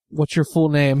What's your full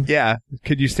name? Yeah.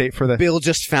 Could you state for the... Bill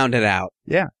just found it out.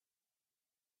 Yeah.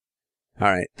 All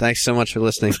right. Thanks so much for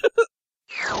listening.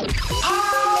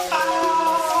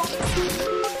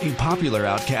 A Popular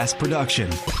Outcast production.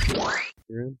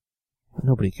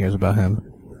 Nobody cares about him.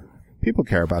 People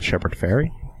care about Shepard Fairey.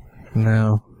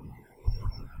 No.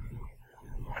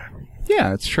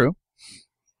 Yeah, it's true.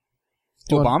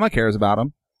 Obama cares about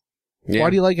him. Yeah. Why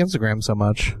do you like Instagram so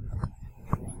much?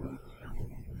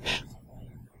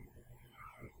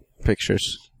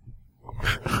 Pictures.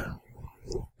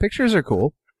 Pictures are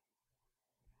cool.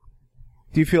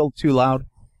 Do you feel too loud?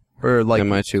 Or like,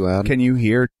 am I too loud? Can you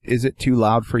hear? Is it too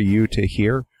loud for you to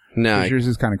hear? No, Yours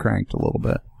is kind of cranked a little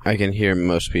bit. I can hear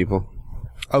most people.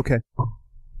 Okay.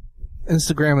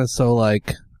 Instagram is so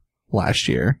like last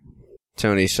year.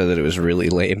 Tony said that it was really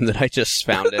lame that I just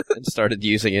found it and started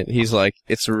using it. He's like,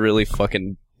 it's really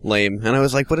fucking lame. And I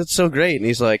was like, but it's so great. And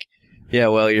he's like, yeah,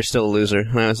 well, you're still a loser.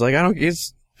 And I was like,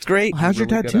 it's great. How's your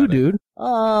really tattoo, dude?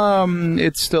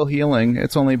 It's still healing.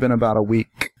 It's only been about a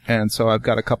week. And so I've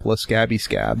got a couple of scabby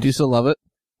scabs. Do you still love it?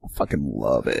 I fucking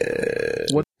love it.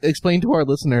 What? Explain to our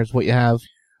listeners what you have.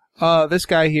 This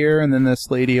guy here, and then this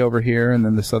lady over here, and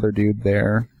then this other dude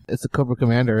there. It's the Cobra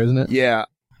Commander, isn't it? Yeah.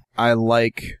 I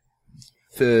like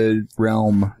the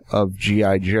realm of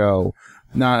G.I. Joe,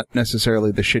 not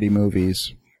necessarily the shitty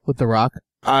movies. With The Rock?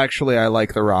 Actually, I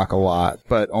like The Rock a lot,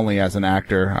 but only as an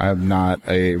actor. I'm not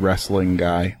a wrestling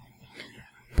guy.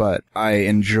 But I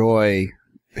enjoy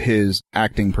his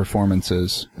acting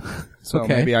performances. So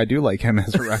Okay. maybe I do like him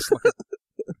as a wrestler.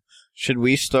 Should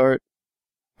we start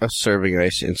a Serving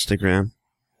Ice Instagram?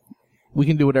 We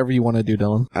can do whatever you want to do,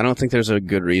 Dylan. I don't think there's a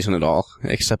good reason at all,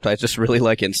 except I just really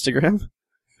like Instagram.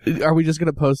 Are we just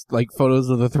going to post like photos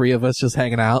of the three of us just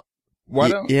hanging out? Why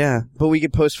don't... Yeah, but we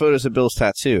could post photos of Bill's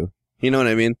tattoo. You know what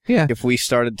I mean? Yeah. If we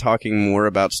started talking more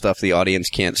about stuff the audience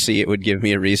can't see, it would give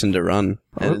me a reason to run.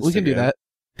 We can do that.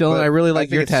 Dylan, But I really I like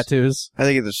think your it's- tattoos. I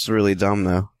think it's really dumb,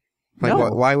 though. Like,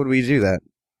 No. why would we do that?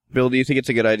 Bill, do you think it's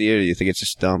a good idea, or do you think it's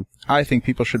just dumb? I think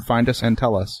people should find us and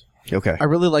tell us. Okay. I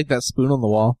really like that spoon on the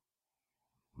wall.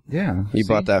 Yeah. You see?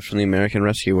 bought that from the American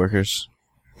Rescue Workers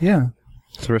Yeah.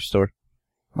 thrift store.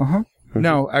 Uh-huh.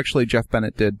 No, actually, Jeff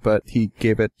Bennett did, but he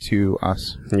gave it to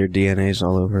us. And your DNA's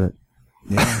all over it.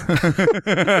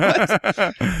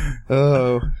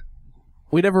 Oh.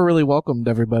 We never really welcomed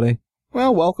everybody.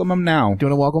 Well, welcome them now. Do you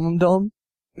want to welcome them, Dylan?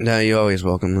 No, you always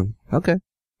welcome them. Okay.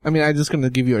 I mean, I'm just going to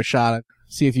give you a shot.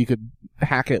 See if you could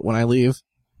hack it when I leave.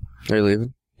 Are you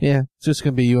leaving? Yeah. It's just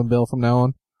going to be you and Bill from now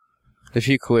on. If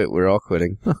you quit, we're all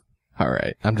quitting. All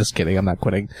right. I'm just kidding. I'm not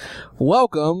quitting.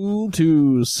 Welcome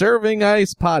to Serving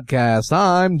Ice Podcast.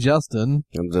 I'm Justin.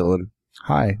 I'm Dylan.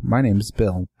 Hi, my name's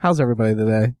Bill. How's everybody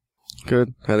today?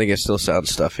 Good. I think it still sounds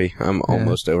stuffy. I'm Yeah.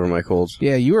 almost over my colds.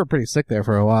 Yeah, you were pretty sick there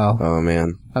for a while. Oh,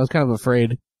 man. I was kind of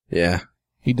afraid. Yeah.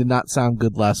 You did not sound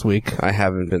good last week. I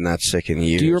haven't been that sick in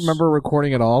years. Do you remember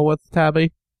recording at all with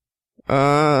Tabby?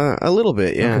 A little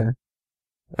bit, yeah. Okay.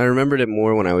 I remembered it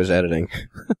more when I was editing.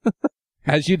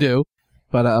 As you do.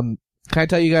 But, can I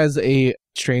tell you guys a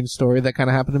strange story that kind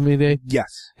of happened to me today?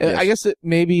 Yes. Yes. I guess it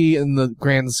maybe in the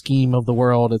grand scheme of the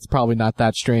world, it's probably not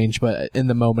that strange, but in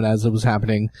the moment as it was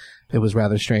happening, it was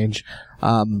rather strange.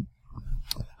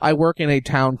 I work in a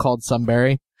town called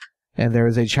Sunbury, and there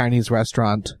is a Chinese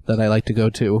restaurant that I like to go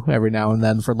to every now and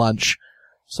then for lunch.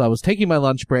 So I was taking my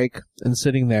lunch break and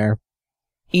sitting there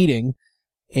eating,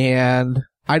 and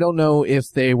I don't know if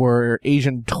they were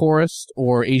Asian tourists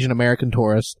or Asian American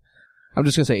tourists. I'm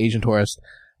just going to say Asian tourists.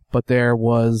 But there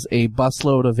was a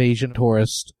busload of Asian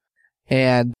tourists,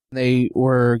 and they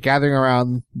were gathering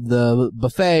around the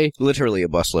buffet. Literally a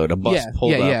busload. A bus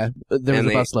pulled up. Yeah. There was and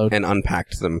a busload. And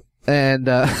unpacked them. And,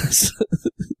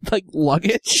 like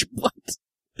luggage? What?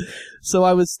 So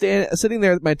I was sitting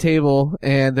there at my table,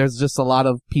 and there's just a lot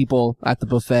of people at the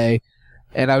buffet,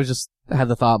 and I was just had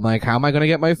the thought, like, how am I going to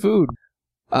get my food?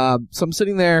 So I'm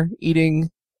sitting there eating,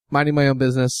 minding my own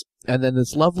business, and then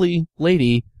this lovely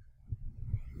lady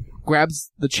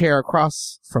grabs the chair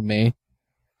across from me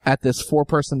at this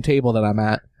 4-person table that I'm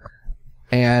at.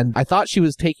 And I thought she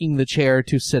was taking the chair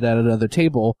to sit at another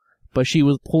table, but she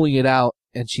was pulling it out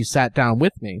and she sat down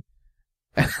with me.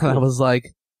 And I was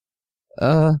like,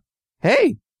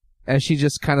 hey. And she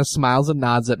just kind of smiles and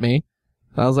nods at me.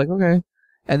 I was like, okay.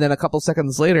 And then a couple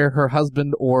seconds later, her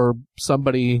husband or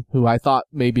somebody who I thought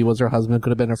maybe was her husband, could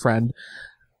have been a friend,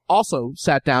 also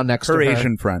sat down next to her. Her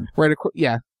Asian friend. Right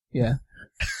yeah.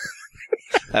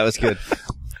 That was good.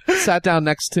 Sat down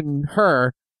next to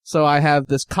her, so I have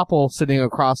this couple sitting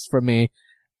across from me,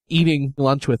 eating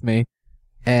lunch with me,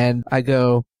 and I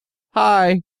go,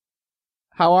 hi,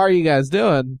 how are you guys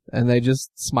doing? And they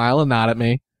just smile and nod at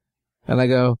me. And I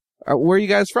go, where are you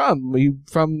guys from? Are you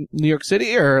from New York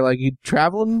City or like you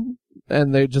traveling?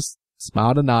 And they just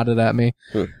smiled and nodded at me.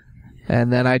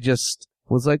 And then I just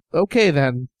was like, okay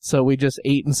then. So we just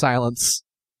ate in silence.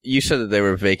 You said that they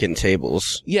were vacant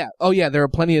tables. Yeah. Oh yeah, there were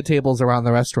plenty of tables around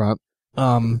the restaurant.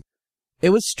 It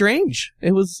was strange.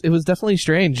 It was definitely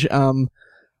strange.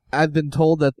 I've been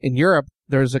told that in Europe,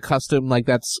 there's a custom like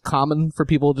that's common for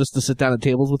people just to sit down at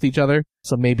tables with each other.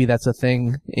 So maybe that's a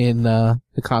thing in the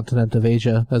continent of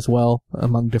Asia as well,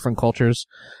 among different cultures.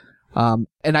 And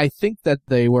I think that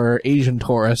they were Asian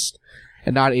tourists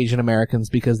and not Asian Americans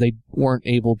because they weren't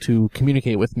able to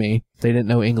communicate with me. They didn't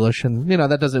know English. And,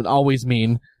 that doesn't always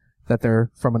mean that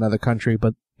they're from another country,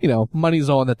 but, money's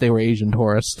on that they were Asian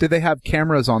tourists. Did they have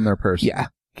cameras on their person? Yeah.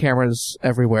 Cameras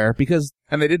everywhere because...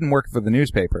 And they didn't work for the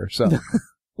newspaper, so...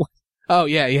 Oh,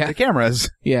 yeah. The cameras.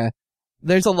 Yeah.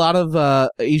 There's a lot of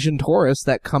Asian tourists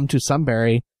that come to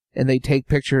Sunbury and they take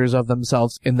pictures of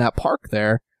themselves in that park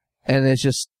there. And it's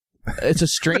a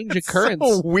strange occurrence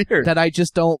so weird. that I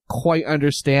just don't quite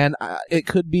understand. It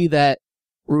could be that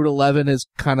Route 11 is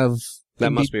kind of...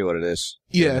 That must be what it is.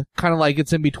 Yeah. Kind of like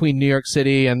it's in between New York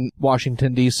City and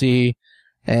Washington, D.C.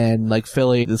 and like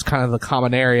Philly is kind of the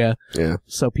common area. Yeah.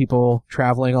 So people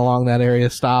traveling along that area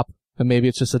stop. And maybe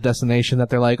it's just a destination that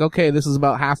they're like, okay, this is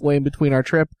about halfway in between our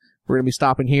trip. We're going to be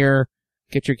stopping here.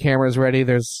 Get your cameras ready.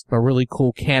 There's a really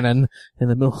cool cannon in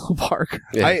the middle of the park.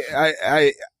 Yeah.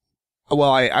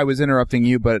 I was interrupting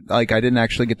you, but I didn't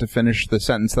actually get to finish the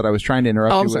sentence that I was trying to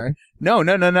interrupt you I'm with. sorry.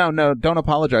 No. Don't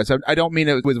apologize. I don't mean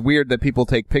it was weird that people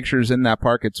take pictures in that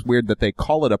park. It's weird that they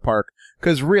call it a park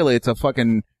because really it's a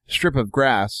fucking strip of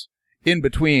grass in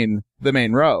between the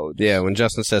main road. Yeah, when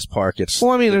Justin says park, it's...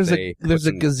 Well, I mean, there's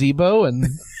a gazebo and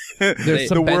there's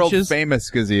some the benches. world famous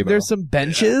gazebo. There's some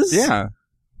benches. Yeah.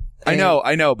 I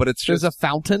know, but it's just... There's a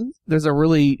fountain. There's a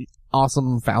really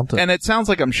awesome fountain. And it sounds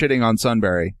like I'm shitting on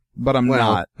Sunbury, but I'm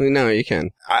not. No, you can.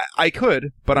 I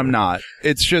could, but I'm not.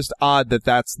 It's just odd that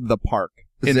that's the park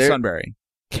in Sunbury.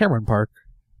 Cameron Park.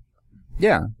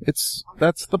 Yeah,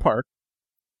 that's the park.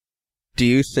 Do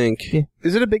you think... Yeah.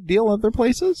 Is it a big deal other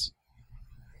places?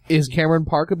 Is Cameron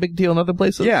Park a big deal in other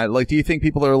places? Yeah, do you think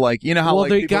people are like, well, how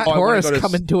they people, got tourists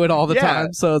coming to it all the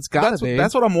time, so it's gotta be.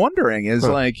 That's what I'm wondering is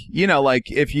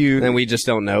if you... And we just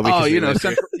don't know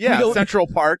because Central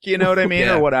Park, you know what I mean,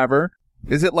 Yeah. or whatever.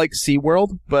 Is it like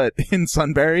SeaWorld, but in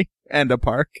Sunbury and a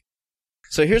park?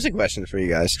 So here's a question for you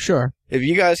guys. Sure. If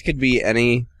you guys could be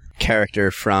any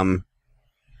character from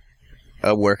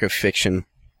a work of fiction,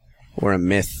 or a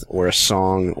myth, or a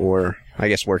song, or I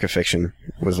guess work of fiction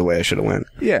was the way I should have went.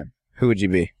 Yeah. Who would you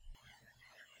be?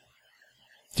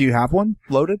 Do you have one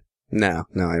loaded? No,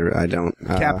 I don't.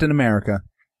 Captain America.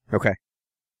 Okay.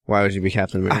 Why would you be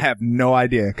Captain America? I have no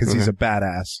idea, because he's a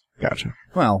badass. Gotcha.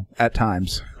 Well, at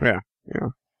times. Yeah.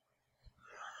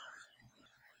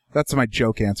 That's my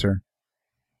joke answer.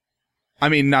 I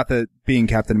mean, not that being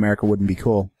Captain America wouldn't be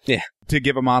cool. Yeah. To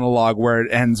give a monologue where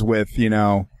it ends with,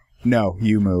 no,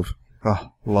 you move.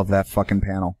 Oh, love that fucking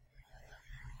panel.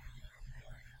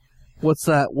 What's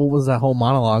that? What was that whole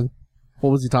monologue?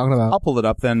 What was he talking about? I'll pull it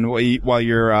up then while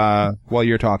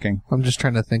you're talking. I'm just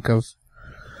trying to think of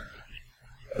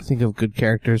good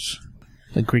characters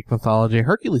in Greek mythology.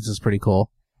 Hercules is pretty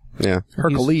cool. Yeah.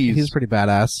 Hercules. He's pretty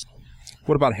badass.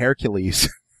 What about Hercules?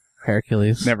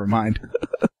 Hercules. Never mind.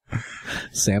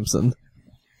 Samson.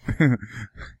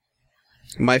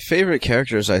 My favorite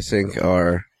characters, I think,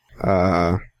 are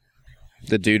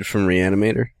the dude from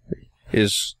Reanimator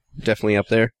is definitely up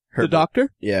there. The Doctor?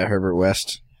 Yeah, Herbert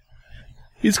West.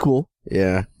 He's cool.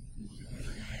 Yeah.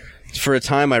 For a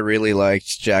time, I really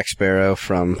liked Jack Sparrow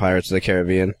from Pirates of the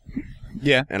Caribbean.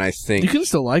 Yeah. And I think... You can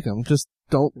still like him, just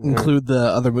don't include the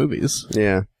other movies.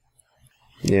 Yeah.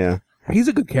 Yeah. He's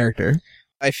a good character.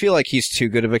 I feel like he's too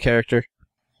good of a character.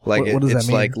 Like, what does it's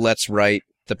that mean? like, let's write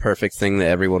the perfect thing that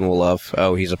everyone will love.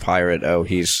 Oh, he's a pirate. Oh,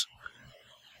 he's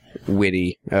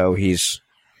witty. Oh, he's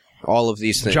all of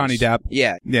these things. Johnny Depp.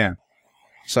 Yeah. Yeah.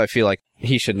 So I feel like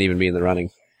he shouldn't even be in the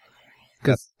running.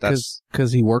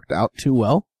 Because he worked out too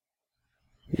well?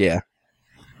 Yeah.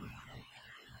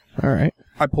 All right.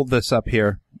 I pulled this up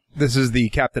here. This is the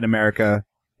Captain America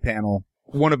panel.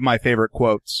 One of my favorite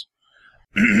quotes.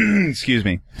 Excuse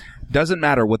me. Doesn't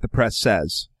matter what the press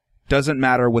says. Doesn't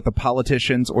matter what the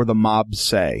politicians or the mobs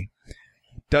say.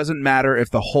 Doesn't matter if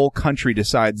the whole country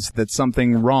decides that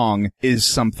something wrong is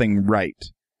something right.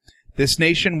 This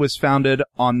nation was founded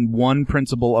on one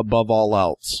principle above all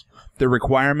else. The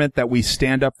requirement that we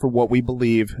stand up for what we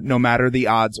believe, no matter the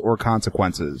odds or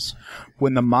consequences.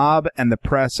 When the mob and the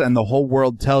press and the whole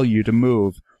world tell you to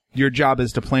move, Your job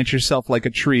is to plant yourself like a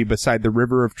tree beside the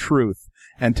river of truth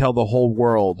and tell the whole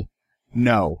world,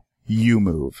 no, you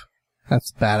move.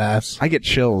 That's badass. I get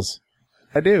chills.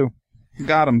 I do.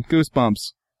 Got 'em.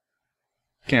 Goosebumps.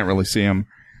 Can't really see 'em.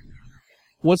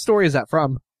 What story is that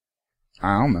from?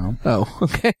 I don't know. Oh,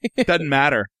 okay. Doesn't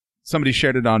matter. Somebody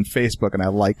shared it on Facebook and I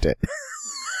liked it.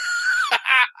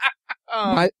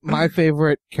 My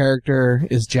favorite character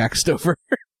is Jack Stover.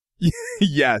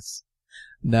 Yes.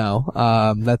 No,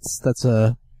 that's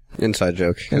a Inside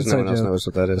joke. Because no Inside one else joke. knows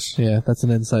what that is. yeah, that's an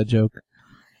inside joke.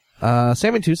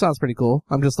 Sammy Tucson's pretty cool.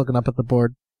 I'm just looking up at the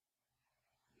board.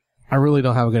 I really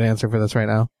don't have a good answer for this right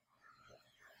now.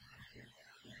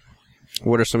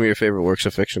 What are some of your favorite works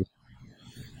of fiction?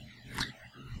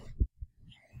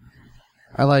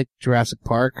 I like Jurassic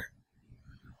Park.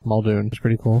 Muldoon is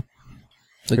pretty cool.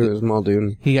 Who is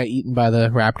Muldoon? He got eaten by the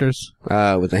raptors.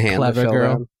 With the hand Clever that fell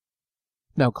girl. down?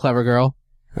 No, Clever Girl.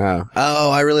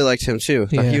 Oh, I really liked him too.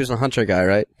 Yeah. He was the hunter guy,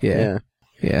 right? Yeah.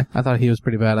 Yeah, I thought he was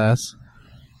pretty badass.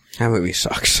 That movie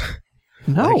sucks.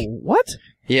 No, Like- what?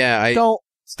 Yeah, Don't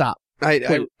stop. I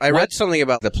Wait, read what? something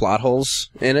about the plot holes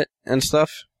in it and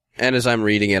stuff, and as I'm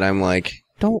reading it, I'm like,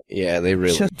 Don't yeah, they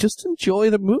really, just enjoy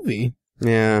the movie.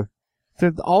 yeah.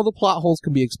 All the plot holes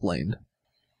can be explained.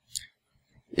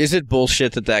 Is it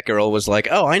bullshit that girl was like,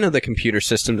 oh, I know the computer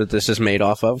system that this is made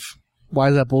off of? Why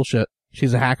is that bullshit?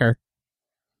 She's a hacker.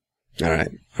 All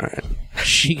right.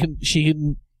 She can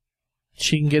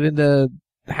get into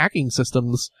hacking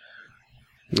systems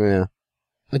Yeah.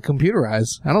 and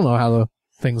computerize. I don't know how the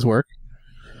things work.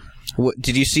 What,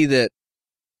 did you see that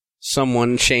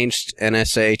someone changed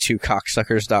NSA to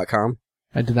cocksuckers.com?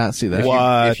 I did not see that.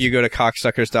 What? If you go to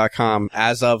cocksuckers.com,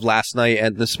 as of last night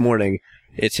and this morning,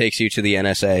 it takes you to the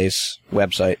NSA's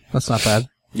website. That's not bad.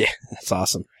 Yeah, that's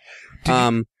awesome.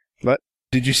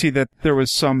 Did you see that there was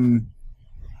some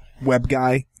web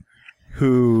guy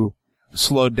who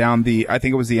slowed down I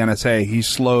think it was the NSA, he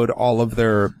slowed all of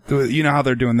their, you know how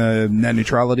they're doing the net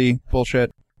neutrality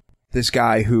bullshit? This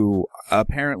guy who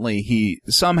apparently he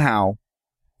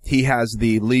has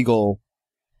the legal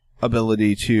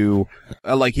ability to,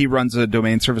 he runs a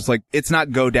domain service, it's not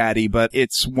GoDaddy, but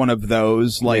it's one of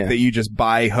those, that you just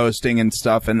buy hosting and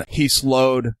stuff, and he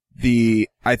slowed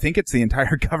I think it's the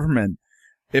entire government.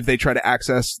 If they try to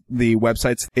access the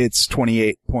websites, it's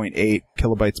 28.8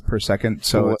 kilobytes per second.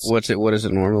 So what is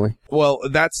it normally? well,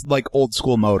 that's like old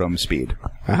school modem speed.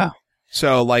 Oh.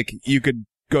 So you could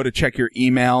go to check your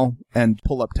email and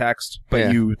pull up text, but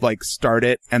Yeah. you start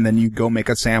it and then you go make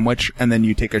a sandwich and then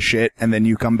you take a shit and then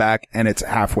you come back and it's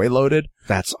halfway loaded.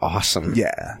 That's awesome.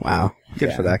 Yeah. Wow. Good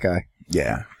Yeah. for that guy.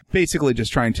 Yeah. Basically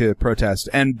just trying to protest.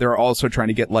 And they're also trying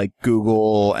to get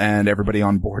Google and everybody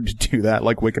on board to do that,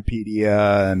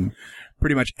 Wikipedia and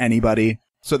pretty much anybody,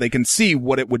 so they can see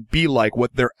what it would be like,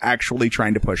 what they're actually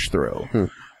trying to push through.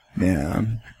 Yeah.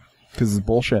 Because it's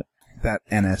bullshit. That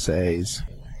NSA's.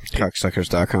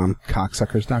 Cocksuckers.com.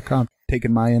 Cocksuckers.com.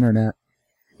 Taking my internet.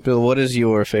 Bill, what is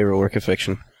your favorite work of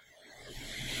fiction?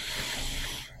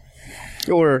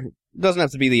 Or, it doesn't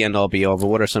have to be the end-all be-all, but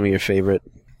what are some of your favorite?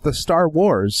 The Star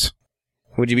Wars.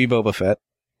 Would you be Boba Fett?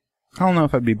 I don't know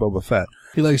if I'd be Boba Fett.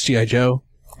 He likes G.I. Joe.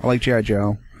 I like G.I.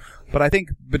 Joe. But I think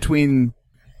between,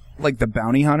 the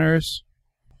bounty hunters,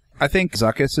 I think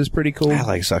Zuckuss is pretty cool. I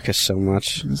like Zuckuss so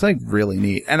much. It's really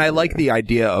neat. And I like the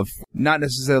idea of, not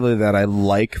necessarily that I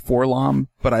like Forlom,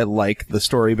 but I like the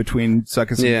story between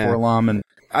Zuckuss Yeah. and Forlom. And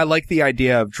I like the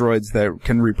idea of droids that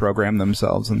can reprogram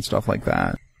themselves and stuff like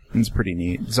that. It's pretty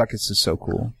neat. Zuckuss is so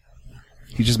cool.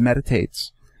 He just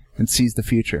meditates and sees the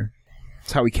future.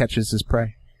 That's how he catches his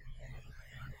prey.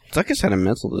 Zuckuss had a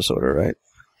mental disorder, right?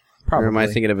 Probably. Or am I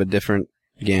thinking of a different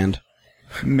Gand?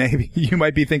 Maybe. You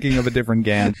might be thinking of a different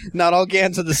Gand. Not all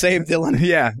Gands are the same, Dylan.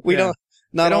 Yeah. We don't.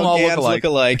 Not They don't all all Gands look look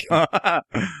alike.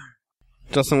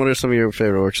 Justin, what are some of your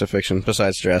favorite works of fiction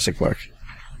besides Jurassic Park?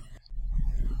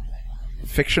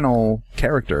 Fictional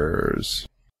characters.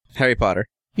 Harry Potter.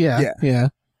 Yeah.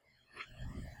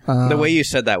 The way you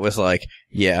said that was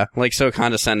so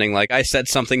condescending. I said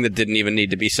something that didn't even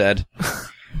need to be said.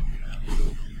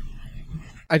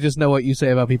 I just know what you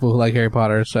say about people who like Harry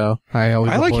Potter, so I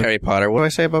always I like avoid- Harry Potter. What do I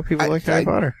say about people who like Harry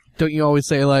Potter? Don't you always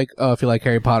say oh, if you like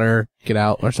Harry Potter, get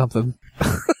out or something?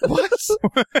 What?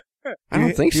 I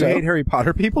don't think Do so. you hate Harry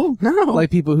Potter people? No. Like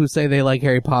people who say they like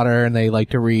Harry Potter and they like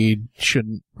to read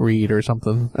shouldn't read or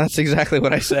something. That's exactly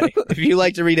what I say. If you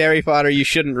like to read Harry Potter, you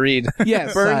shouldn't read.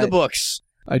 Yes, Burn the books.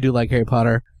 I do like Harry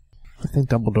Potter. I think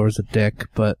Dumbledore's a dick,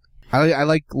 but I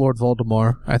like Lord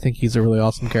Voldemort. I think he's a really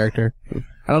awesome character.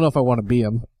 I don't know if I want to be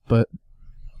him, but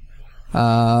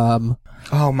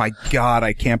Oh my god,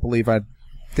 I can't believe I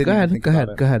didn't go ahead, think go about ahead,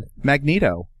 it. go ahead.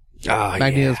 Magneto. Oh,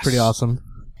 Magneto's pretty awesome.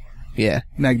 Yeah.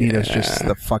 Magneto's just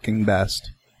the fucking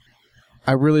best.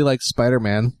 I really like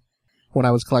Spider-Man. When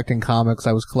I was collecting comics,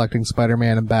 I was collecting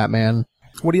Spider-Man and Batman.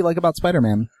 What do you like about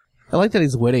Spider-Man? I like that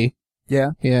he's witty.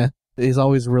 Yeah. Yeah. He's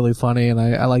always really funny, and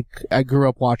I grew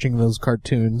up watching those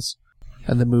cartoons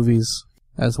and the movies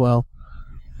as well.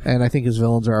 And I think his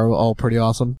villains are all pretty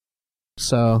awesome.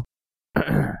 So,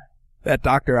 That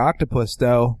Dr. Octopus,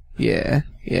 though. yeah.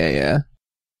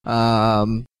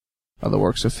 Other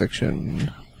works of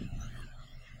fiction.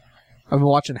 I've been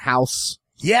watching House,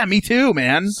 Yeah, me too,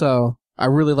 man. so I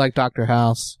really like Dr.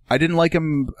 House. I didn't like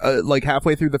him, like,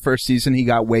 halfway through the first season, he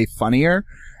got way funnier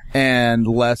and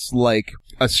less, like,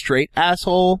 a straight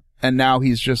asshole, and now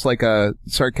he's just, like, a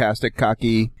sarcastic,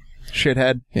 cocky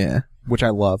shithead, Yeah. which I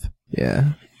love.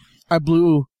 Yeah. I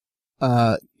blew,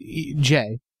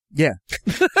 Jay. Yeah.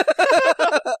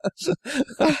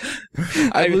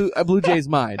 I blew Jay's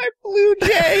mind. Blue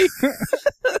Jay.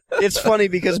 It's funny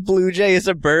because Blue Jay is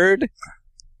a bird.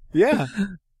 Yeah.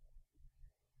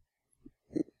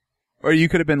 Or you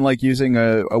could have been, like, using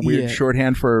a weird Yeah.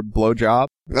 shorthand for blowjob.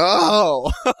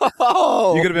 Oh.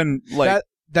 You could have been, like,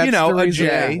 That's you know, the a reason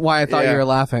J. why I thought Yeah. you were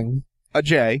laughing. a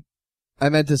J. I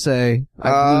meant to say,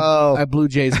 Oh. I blew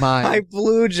Jay's mind. I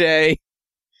Blue Jay.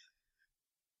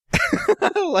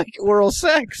 Like oral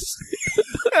sex.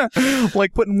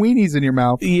 Like putting weenies in your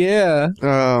mouth. Yeah.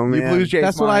 Oh You blew Jay's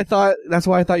That's what I mind. thought. That's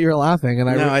why I thought you were laughing, and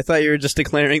No, I thought you were just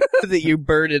declaring that you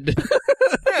birded.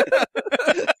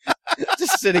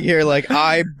 Just sitting here like,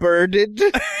 I birded.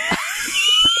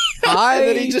 And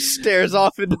then he just stares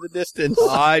off into the distance.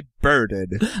 I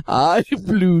birded. I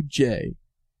blew Jay.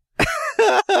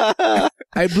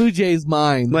 I blew Jay's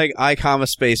mind. Like, I, comma,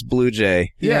 space, Blue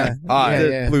Jay. Yeah. Yeah. I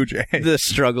Yeah. Blue Jay. The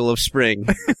struggle of spring.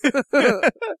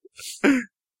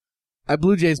 I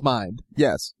blew Jay's mind.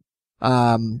 Yes.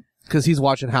 Because he's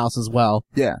watching House as well.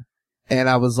 Yeah. And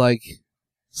I was like,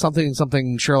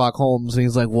 something Sherlock Holmes. And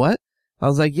he's like, what? I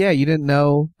was like, yeah, you didn't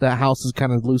know that House is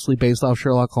kind of loosely based off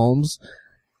Sherlock Holmes?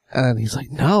 And he's like,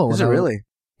 no. Is it And I was- really?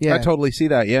 Yeah. I totally see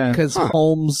that, yeah. Because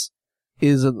Holmes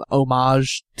is an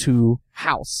homage to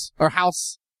House. Or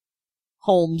House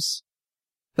Holmes.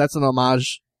 That's an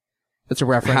homage. It's a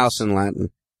reference. House in Latin.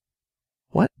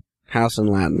 What? House in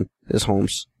Latin is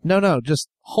Holmes. No, just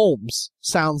Holmes.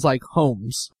 Sounds like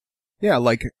Holmes. Yeah,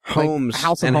 like Holmes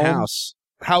House and and Holmes? House.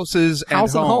 houses and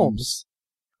House and homes.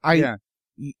 Holmes. Yeah.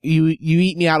 You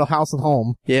eat me out of House and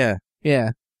Home. Yeah.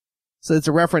 Yeah. So it's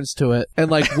a reference to it. And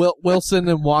like Wilson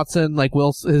and Watson, like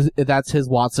that's his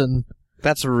Watson.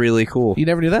 That's really cool. You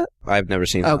never knew that? I've never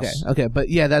seen Okay. House. Okay. But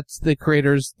yeah, that's the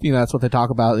creators, that's what they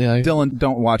talk about, Dylan,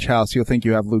 don't watch House. You'll think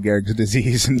you have Lou Gehrig's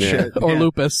disease and Yeah. shit. or Yeah.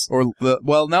 lupus.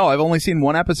 Well, no, I've only seen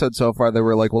one episode so far. They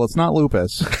were like, well, it's not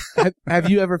lupus. Have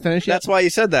you ever finished yet? That's why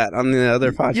you said that on the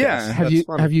other podcast. Yeah.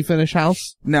 Have you finished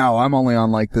House? No, I'm only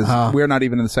on like this. Oh. We're not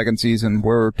even in the second season.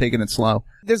 We're taking it slow.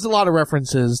 There's a lot of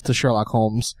references to Sherlock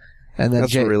Holmes. And then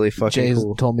That's really fucking Jay's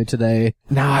cool. told me today,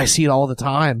 now I see it all the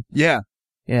time. Yeah.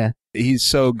 Yeah. He's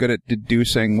so good at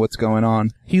deducing what's going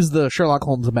on. He's the Sherlock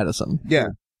Holmes of medicine. Yeah.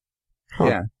 Huh.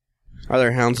 Yeah. Are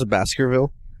there Hounds of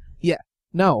Baskerville?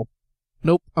 No.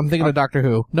 Nope. I'm thinking of Doctor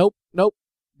Who. Nope.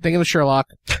 Thinking of Sherlock.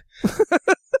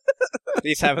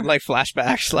 He's having like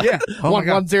flashbacks. Like, Yeah. Oh my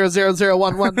God.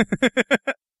 110011.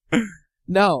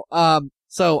 No.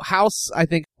 So House, I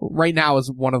think right now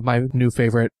is one of my new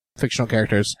favorite fictional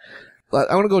characters.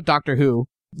 I want to go with Doctor Who,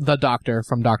 the Doctor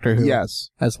from Doctor Who. Yes.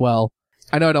 As well.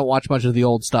 I know I don't watch much of the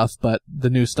old stuff, but the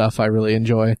new stuff I really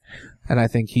enjoy. And I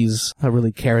think he's a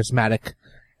really charismatic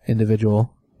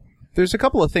individual. There's a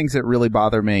couple of things that really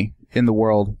bother me in the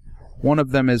world. One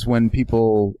of them is when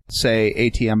people say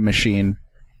ATM machine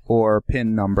or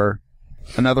PIN number.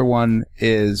 Another one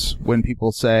is when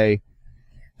people say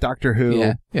Doctor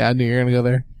Who. Yeah, I knew you were going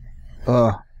to go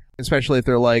there. Especially if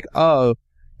they're like, oh,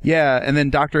 yeah, and then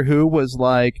Doctor Who was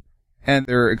like, and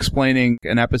they're explaining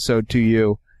an episode to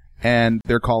you, and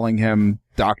they're calling him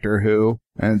Doctor Who,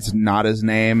 and it's not his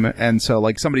name, and so,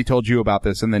 like, somebody told you about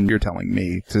this, and then you're telling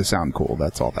me to sound cool.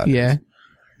 That's all that is. Yeah.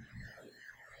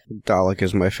 Dalek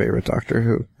is my favorite Doctor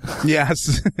Who.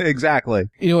 Yes, exactly.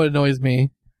 You know what annoys me?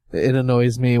 It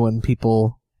annoys me when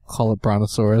people call it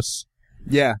Brontosaurus.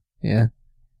 Yeah. Yeah.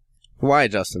 Why,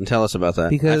 Justin? Tell us about that.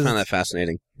 Because- I found that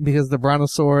fascinating. Because the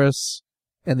Brontosaurus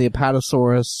and the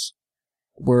Apatosaurus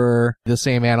were the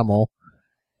same animal.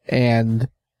 And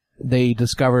they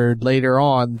discovered later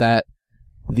on that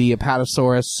the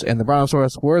Apatosaurus and the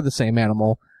Brontosaurus were the same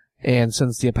animal. And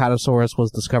since the Apatosaurus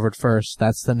was discovered first,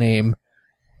 that's the name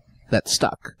that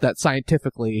stuck. That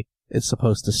scientifically is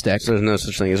supposed to stick. So there's no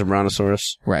such thing as a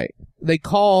Brontosaurus. Right. They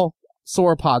call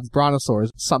sauropods,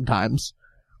 brontosaurs, sometimes.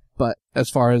 But as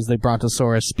far as the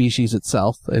Brontosaurus species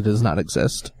itself, it does not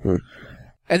exist.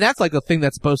 And that's like a thing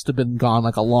that's supposed to have been gone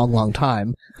like a long, long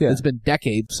time. Yeah. It's been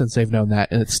decades since they've known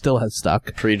that, and it still has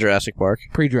stuck. Pre-Jurassic Park.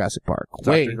 Pre-Jurassic Park.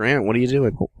 Dr. Wait. Grant, what are you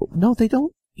doing? No, they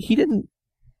don't. He didn't.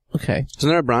 Okay. Isn't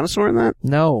there a brontosaur in that?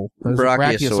 No. There's a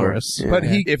Brachiosaur. Brachiosaurus. Yeah. But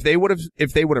if they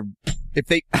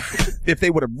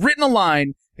would have written a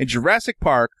line in Jurassic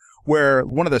Park where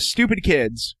one of the stupid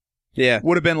kids Yeah.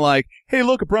 would have been like, "Hey,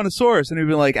 look, a brontosaurus," and he'd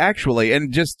be like, "Actually,"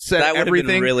 and just said That would have everything.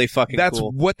 been really fucking That's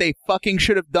cool. what they fucking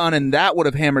should have done, and that would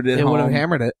have hammered it It home. would have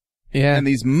hammered it. Yeah. And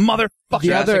these motherfuckers,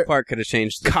 Jurassic Park could have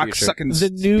changed the future. cocksucking The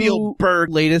new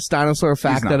Spielberg. latest dinosaur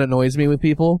fact not. that annoys me with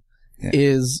people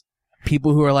is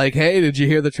people who are like, "Hey, did you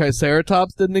hear the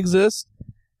Triceratops didn't exist?"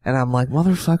 And I'm like,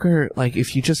 motherfucker, like,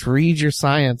 if you just read your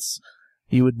science,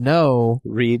 you would know,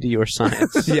 Read your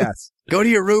science. Yes. Go to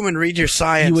your room and read your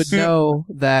science. you would know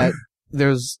that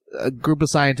there's a group of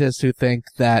scientists who think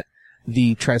that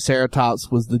the Triceratops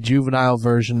was the juvenile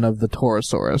version of the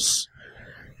Torosaurus.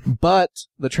 But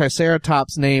the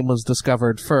Triceratops name was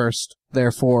discovered first,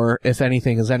 therefore, if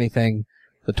anything is anything,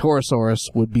 the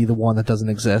Torosaurus would be the one that doesn't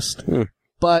exist.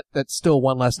 But that's still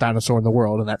one less dinosaur in the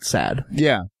world, and that's sad.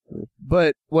 Yeah.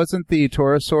 But wasn't the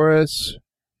Torosaurus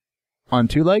on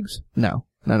two legs? No.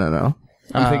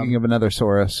 I'm thinking of another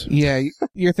Saurus. Yeah,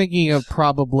 you're thinking of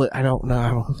probably, I don't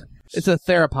know. It's a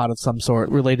theropod of some sort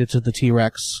related to the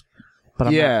T-Rex. But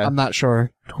I'm not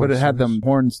sure. But it had them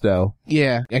horns, though.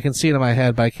 Yeah, I can see it in my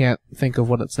head, but I can't think of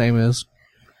what its name is.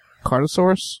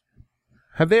 Carnosaurus?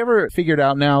 Have they ever figured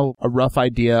out now a rough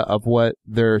idea of what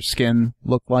their skin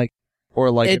looked like? Or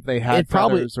like if they had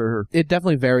feathers or... It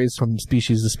definitely varies from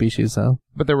species to species, though.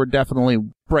 But they were definitely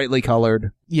brightly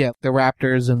colored. Yeah, the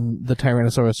raptors and the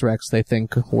Tyrannosaurus rex, they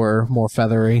think, were more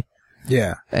feathery.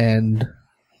 Yeah. And,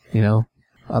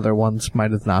 other ones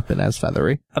might have not been as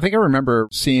feathery. I think I remember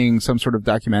seeing some sort of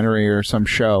documentary or some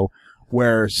show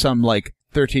where some,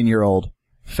 13-year-old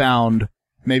found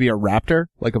maybe a raptor,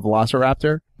 like a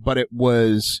velociraptor, but it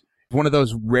was one of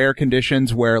those rare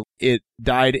conditions where it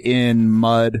died in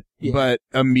mud, but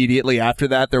immediately after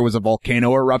that there was a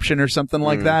volcano eruption or something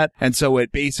like that. And so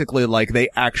it basically, they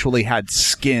actually had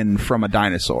skin from a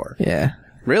dinosaur. Yeah.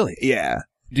 Really? Yeah.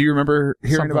 Do you remember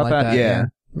hearing Something about like that? that, yeah.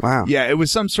 Wow. Yeah, it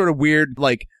was some sort of weird,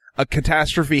 a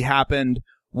catastrophe happened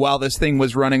while this thing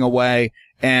was running away,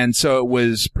 and so it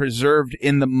was preserved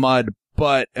in the mud,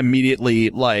 but immediately,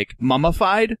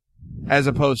 mummified, as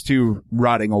opposed to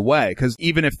rotting away. Because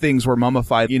even if things were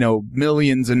mummified,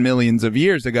 millions and millions of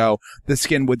years ago, the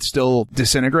skin would still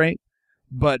disintegrate.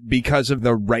 But because of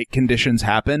the right conditions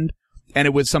happened, and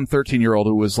it was some 13-year-old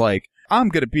who was like, I'm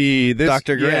going to be this...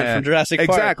 Dr. Grant from Jurassic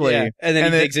Park. Exactly. Yeah. And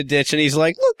then he digs a ditch and he's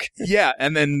like, look. Yeah,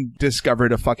 and then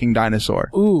discovered a fucking dinosaur.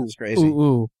 Ooh. That's crazy.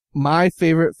 Ooh. My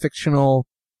favorite fictional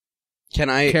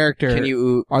character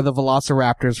are the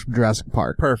Velociraptors from Jurassic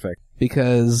Park. Perfect.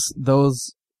 Because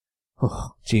those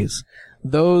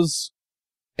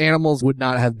animals would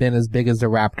not have been as big as the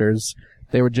raptors.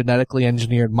 They were genetically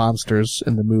engineered monsters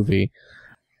in the movie.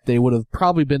 They would have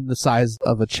probably been the size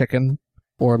of a chicken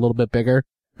or a little bit bigger.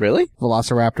 Really?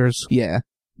 Velociraptors. Yeah.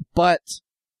 But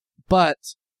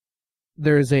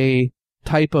there's a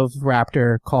type of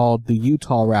raptor called the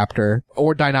Utah raptor,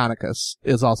 or Deinonychus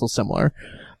is also similar,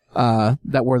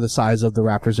 that were the size of the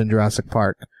raptors in Jurassic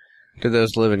Park. Did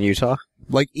those live in Utah?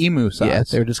 Like emu size. Yeah,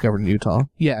 they were discovered in Utah.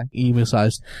 Yeah, emu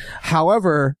sized.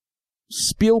 However,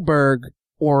 Spielberg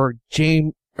or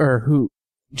James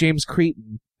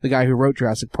Crichton, the guy who wrote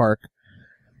Jurassic Park,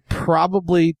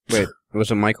 probably... Wait, was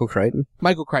it Michael Crichton?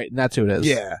 Michael Crichton, that's who it is.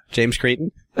 Yeah. James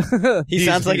Crichton? He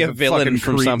sounds like a villain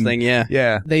from Crichton. something, yeah.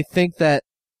 Yeah. They think that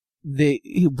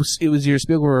it was either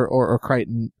Spielberg or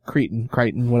Crichton,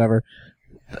 whatever,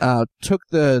 took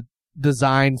the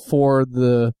design for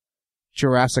the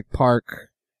Jurassic Park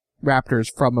raptors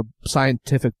from a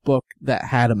scientific book that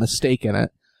had a mistake in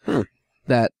it.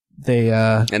 That they,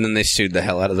 And then they sued the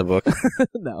hell out of the book.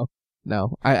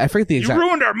 No. I forget the exact... You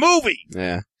ruined our movie!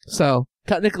 Yeah. So,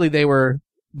 technically they were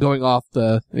going off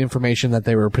the information that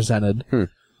they were presented.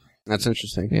 That's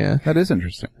interesting. Yeah. That is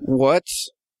interesting. What?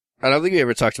 I don't think we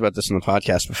ever talked about this in the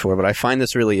podcast before, but I find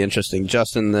this really interesting.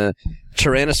 Justin, the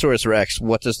Tyrannosaurus Rex,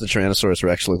 what does the Tyrannosaurus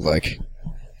Rex look like?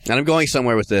 And I'm going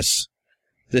somewhere with this.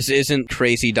 This isn't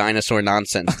crazy dinosaur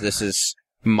nonsense. This is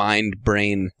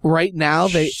mind-brain Right now,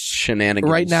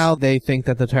 shenanigans. Right now, they think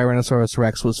that the Tyrannosaurus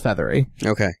Rex was feathery.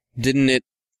 Okay. Didn't it,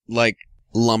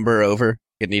 lumber over?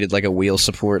 It needed, a wheel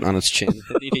support on its chin.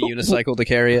 It needed a unicycle to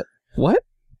carry it. What?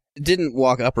 It didn't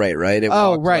walk upright, right? It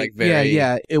walked, right. Like, very...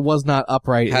 Yeah. It was not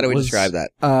upright. How do It we was, describe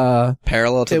that? it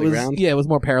Parallel to the was, ground? Yeah, it was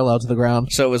more parallel to the ground.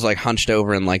 So it was like hunched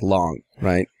over and like long,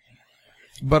 right?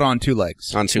 But on two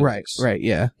legs. On two legs. Right,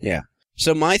 yeah. Yeah.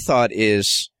 So my thought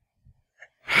is,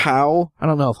 how... I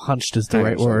don't know if hunched is the I'm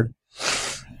right sorry. word.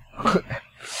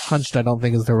 Hunched, I don't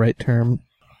think is the right term.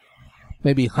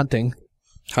 Maybe hunting.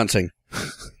 Hunting.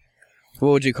 What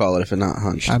would you call it if it's not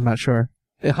hunched? I'm not sure.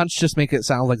 Hunched just make it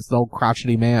sound like it's an old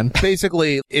crotchety man.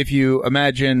 Basically, if you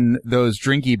imagine those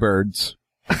drinky birds.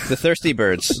 The Thirsty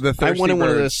Birds. The Thirsty I wanted one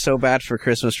of Birds. those so bad for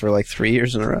Christmas for like 3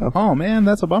 years in a row. Oh, man,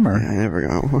 that's a bummer. I never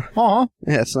got one. Aw.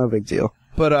 Yeah, it's no big deal.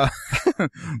 But,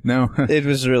 no. It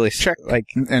was really, Check. like,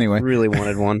 Anyway, really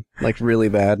wanted one. Like, really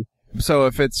bad. so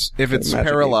if it's Magic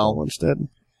parallel, 8 Ball instead.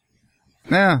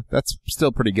 that's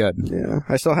still pretty good. Yeah,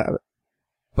 I still have it.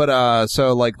 But,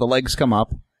 so, like, the legs come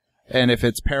up, and if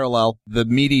it's parallel, the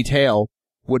meaty tail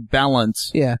would balance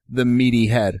Yeah. the meaty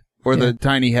head. Or Yeah. the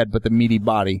tiny head, but the meaty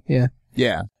body. Yeah.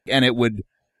 Yeah. And it would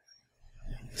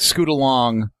scoot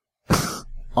along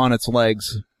on its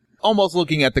legs, almost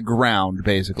looking at the ground,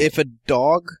 basically. If a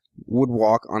dog would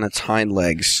walk on its hind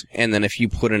legs, and then if you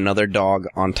put another dog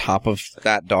on top of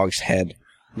that dog's head,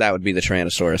 that would be the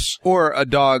Tyrannosaurus. Or a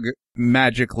dog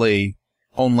magically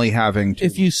only having two.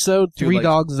 If you sewed Two 3 legs.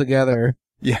 dogs together.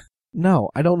 Yeah. No,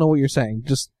 I don't know what you're saying.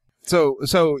 Just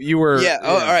So you were... Yeah,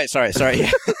 oh, alright, sorry.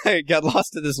 I got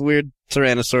lost in this weird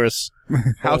Tyrannosaurus.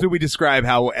 How do we describe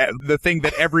how the thing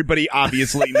that everybody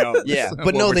obviously knows? Yeah, what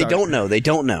but no, we're they talking- don't know. They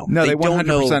don't know. No, they don't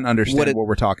 100% know understand what, it-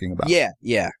 we're talking about. Yeah.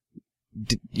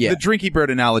 The Yeah. drinky bird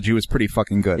analogy was pretty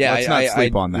fucking good. Yeah, Let's not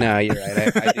sleep on that. No, you're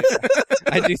right.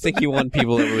 I do think you won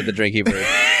people over with the drinky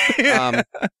bird.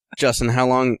 Justin, how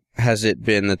long has it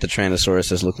been that the Tyrannosaurus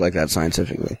has looked like that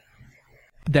scientifically?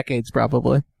 decades,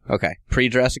 probably. Okay.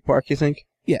 Pre-Jurassic Park, you think?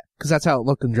 Yeah, because that's how it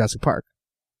looked in Jurassic Park.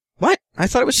 What? I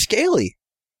thought it was scaly.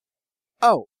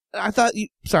 Oh, I thought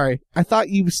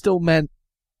you still meant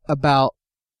about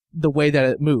the way that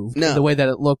it moved. No. The way that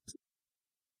it looked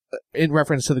in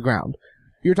reference to the ground.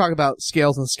 You're talking about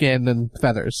scales and skin and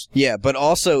feathers. Yeah, but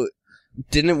also,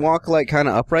 didn't it walk like kind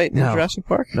of upright in No. Jurassic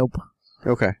Park? Nope.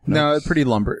 Okay. No, pretty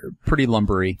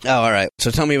lumbery. Oh, all right.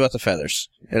 So tell me about the feathers.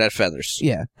 It had feathers.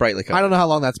 Yeah. Brightly colored. I don't know how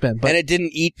long that's been, but And it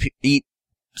didn't eat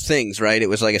things, right? It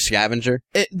was like a scavenger.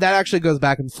 that actually goes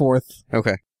back and forth.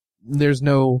 Okay. There's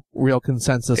no real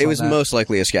consensus It on was that. most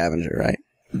likely a scavenger, right?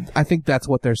 I think that's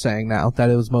what they're saying now, that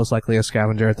it was most likely a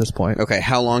scavenger at this point. Okay.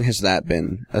 How long has that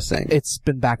been a thing? It's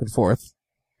been back and forth.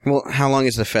 Well, how long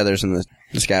has the feathers and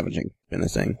the scavenging been a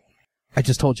thing? I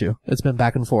just told you. It's been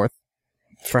back and forth.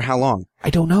 For how long? I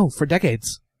don't know. For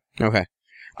decades. Okay.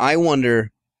 I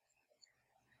wonder...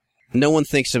 No one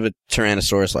thinks of a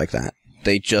Tyrannosaurus like that.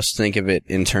 They just think of it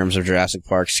in terms of Jurassic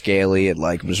Park, scaly. It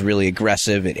like was really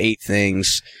aggressive. It ate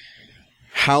things.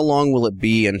 How long will it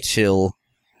be until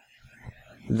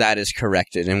that is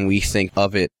corrected and we think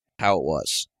of it how it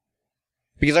was?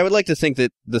 Because I would like to think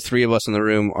that the three of us in the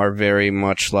room are very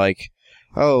much like,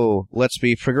 oh, let's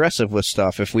be progressive with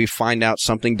stuff. If we find out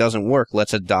something doesn't work,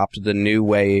 let's adopt the new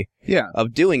way Yeah.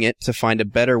 of doing it to find a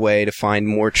better way, to find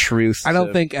more truth. I don't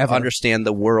to think ever. understand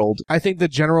the world. I think the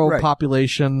general Right.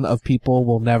 population of people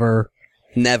will never.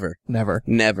 Never.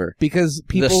 Because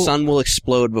people. The sun will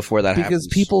explode before that Because happens.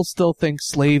 people still think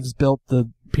slaves built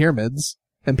the pyramids,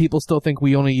 and people still think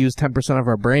we only use 10% of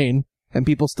our brain, and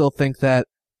people still think that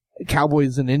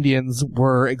cowboys and Indians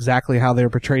were exactly how they were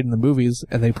portrayed in the movies,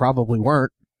 and they probably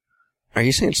weren't. Are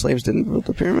you saying slaves didn't build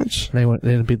the pyramids? They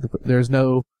didn't beat there's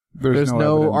no There's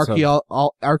no evidence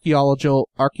of- archaeological.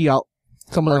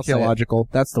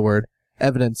 That's the word.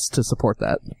 Evidence to support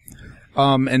that.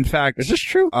 In fact, Is this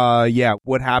true? yeah,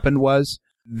 what happened was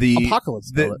the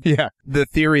Apocalypse built it. yeah, the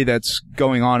theory that's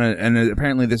going on, and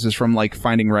apparently this is from like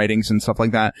finding writings and stuff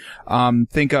like that.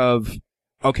 Think of,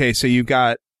 okay, so you've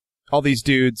got all these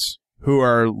dudes who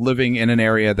are living in an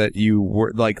area that you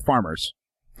were like farmers,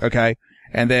 okay,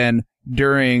 and then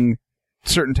during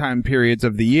certain time periods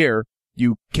of the year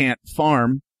you can't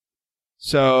farm.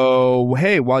 So,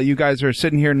 hey, while you guys are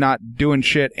sitting here not doing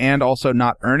shit and also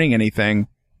not earning anything,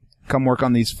 come work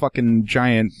on these fucking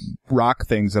giant rock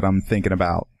things that I'm thinking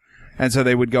about. And so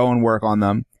they would go and work on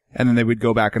them, and then they would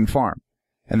go back and farm.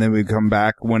 And then we'd come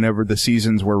back whenever the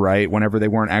seasons were right, whenever they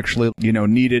weren't actually,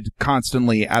 needed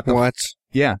constantly at the... What?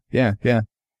 Yeah.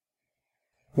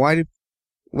 Wait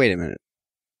a minute.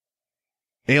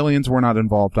 Aliens were not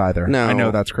involved either. No. I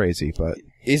know that's crazy, but...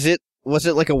 Was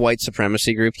it like a white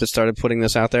supremacy group that started putting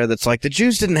this out there that's like, the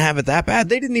Jews didn't have it that bad.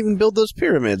 They didn't even build those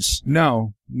pyramids.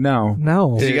 No.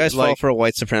 No. Did you guys fall like- for a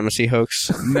white supremacy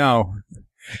hoax? No.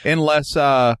 Unless,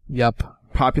 Yep.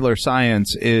 popular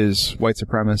science is white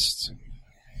supremacists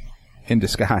in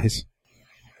disguise.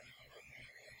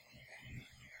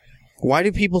 Why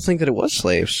do people think that it was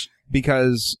slaves?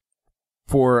 Because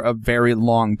for a very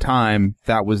long time,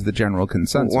 that was the general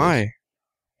consensus. Why?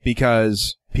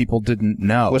 Because people didn't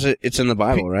know. It's in the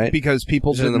Bible, right? Because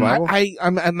people Is it in didn't the Bible?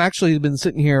 I'm actually been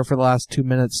sitting here for the last 2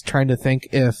 minutes trying to think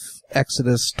if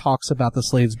Exodus talks about the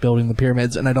slaves building the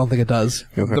pyramids, and I don't think it does.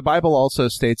 Okay. The Bible also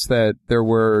states that there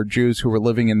were Jews who were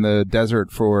living in the desert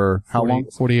for how long?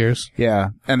 40 years. Yeah,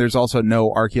 and there's also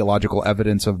no archaeological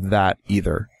evidence of that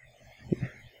either.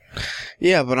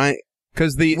 Yeah, but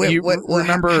Because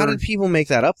remember, how did people make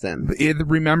that up then?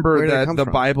 Remember Where did it that come the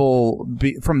from? Bible,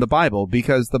 from the Bible,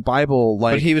 because the Bible,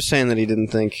 like, But he was saying that he didn't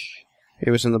think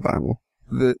it was in the Bible.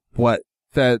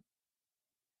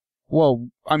 Well,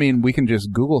 I mean, we can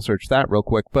just Google search that real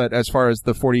quick, but as far as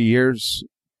the 40 years,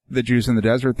 the Jews in the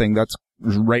desert thing, that's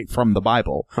right from the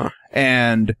Bible. Huh.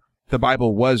 And the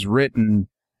Bible was written,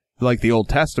 like the Old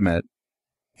Testament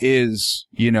is,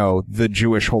 the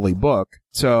Jewish holy book.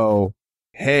 So,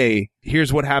 hey,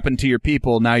 here's what happened to your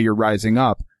people, now you're rising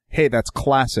up. Hey, that's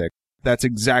classic. That's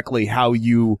exactly how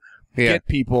you get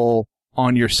people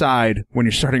on your side when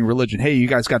you're starting religion. Hey, you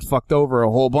guys got fucked over a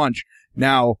whole bunch.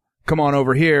 Now, come on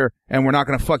over here, and we're not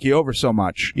going to fuck you over so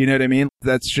much. You know what I mean?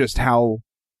 That's just how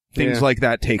things like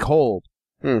that take hold.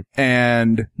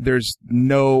 And there's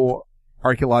no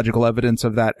archaeological evidence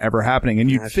of that ever happening. And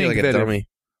you'd I feel think like a that dummy.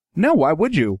 No, why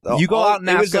would you? You go out and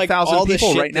ask 1,000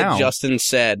 people right now. That Justin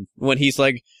said when he's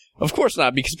like, of course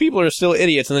not, because people are still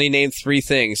idiots, and then he named 3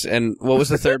 things. And what was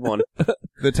the third one?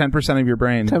 The 10% of your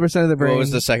brain. 10% of the brain. What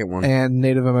was the second one? And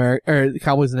Native American, or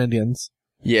Cowboys and Indians.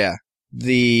 Yeah.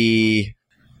 The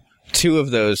 2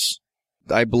 of those,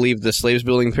 I believed the slaves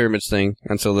building pyramids thing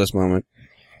until this moment.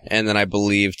 And then I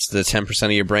believed the 10%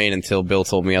 of your brain until Bill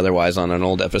told me otherwise on an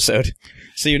old episode.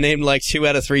 So you named like 2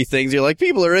 out of 3 things. You're like,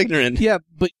 people are ignorant. Yeah,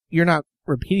 but you're not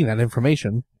repeating that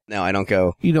information. No, I don't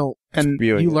go. You don't. And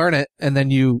spewing you it. learn it, and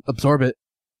then you absorb it,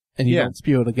 and you Yeah. don't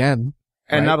spew it again.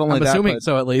 And right? not only I'm that, assuming but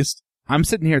so at least. I'm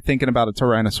sitting here thinking about a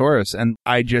Tyrannosaurus, and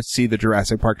I just see the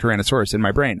Jurassic Park Tyrannosaurus in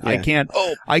my brain. Yeah.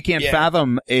 I can't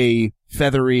fathom a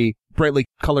feathery, brightly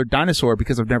colored dinosaur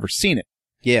because I've never seen it.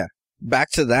 Yeah.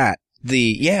 Back to that.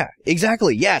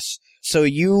 Exactly. Yes. So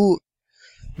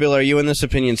Bill, are you in this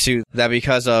opinion too, that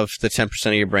because of the 10%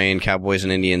 of your brain, Cowboys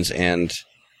and Indians, and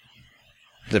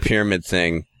the pyramid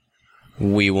thing,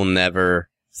 we will never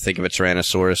think of a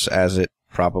Tyrannosaurus as it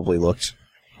probably looked?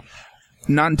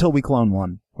 Not until we clone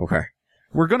one. Okay.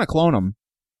 We're gonna clone them.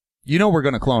 We're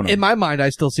gonna clone them. In my mind, I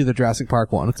still see the Jurassic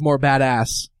Park one. It's more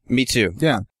badass. Me too.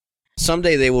 Yeah.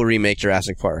 Someday they will remake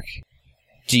Jurassic Park.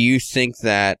 Do you think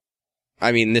that,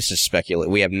 I mean, this is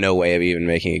speculative. We have no way of even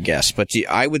making a guess, but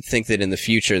I would think that in the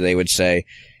future they would say,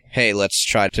 hey, let's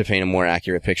try to paint a more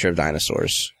accurate picture of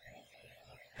dinosaurs.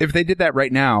 If they did that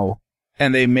right now,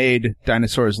 and they made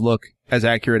dinosaurs look as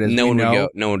accurate as No one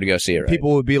would go see it, right?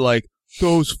 people would be like,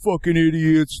 those fucking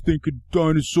idiots thinking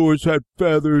dinosaurs had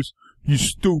feathers. You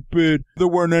stupid. There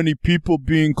weren't any people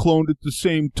being cloned at the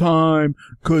same time,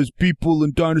 'cause people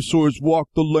and dinosaurs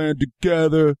walked the land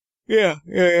together. Yeah.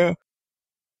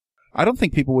 I don't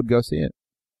think people would go see it.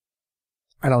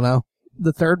 I don't know.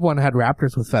 The third one had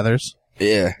raptors with feathers.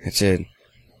 Yeah, it's it.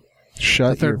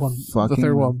 Shut The third your one. fucking... The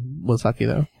third one was lucky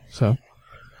though. So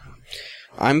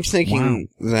I'm thinking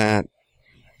that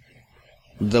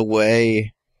the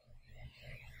way...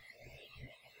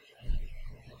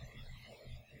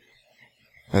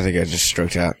 I think I just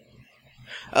stroked out.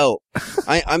 Oh,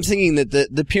 I'm thinking that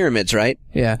the pyramids, right?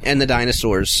 yeah. And the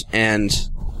dinosaurs and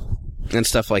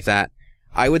stuff like that.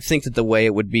 I would think that the way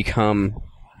it would become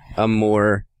a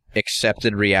more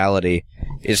accepted reality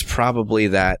is probably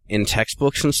that in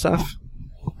textbooks and stuff,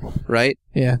 right?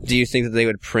 Yeah. Do you think that they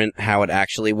would print how it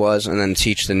actually was and then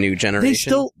teach the new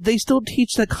generation? They still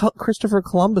teach that Christopher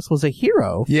Columbus was a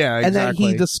hero. Yeah, exactly. And that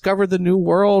he discovered the new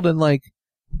world, and like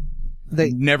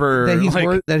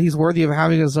that he's worthy of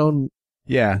having his own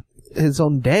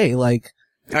day. Like,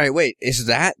 All right, wait. Is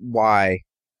that why?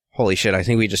 Holy shit! I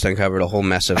think we just uncovered a whole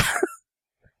mess of.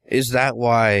 Is that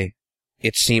why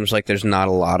it seems like there's not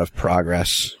a lot of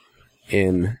progress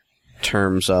in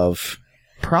terms of?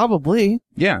 probably.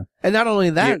 Yeah. And not only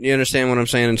that, You understand what I'm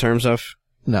saying in terms of?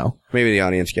 no. Maybe the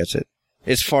audience gets it.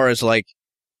 As far as like,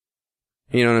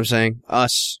 you know what I'm saying?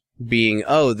 Us being,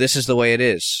 oh, this is the way it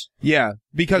is. Yeah,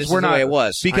 because This we're is the not. way it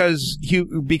was.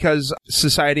 Because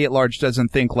society at large doesn't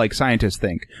think like scientists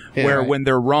think. Yeah, where right. when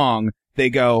they're wrong, they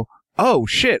go, "Oh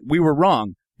shit, we were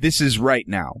wrong. This is right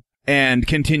now," and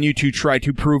continue to try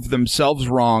to prove themselves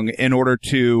wrong in order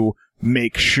to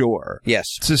make sure.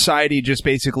 Yes. Society just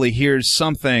basically hears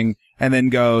something and then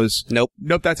goes, Nope.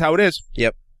 that's how it is.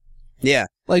 Yep. Yeah.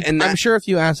 Like, And I'm sure if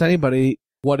you ask anybody,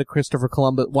 what did Christopher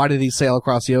Columbus, why did he sail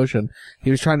across the ocean? He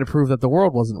was trying to prove that the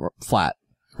world wasn't flat.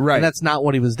 Right. And that's not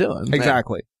what he was doing.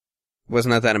 Exactly.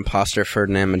 Wasn't that imposter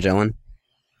Ferdinand Magellan?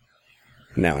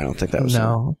 No, I don't think that was him.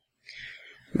 No.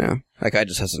 No. That guy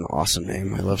just has an awesome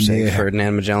name. I love saying Yeah.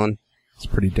 Ferdinand Magellan. It's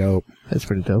pretty dope. That's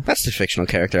pretty dope. That's the fictional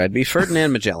character. I'd be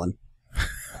Ferdinand Magellan.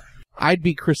 I'd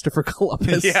be Christopher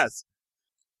Columbus. Yes.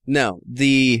 No,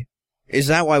 is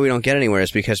that why we don't get anywhere?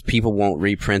 Is because people won't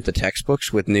reprint the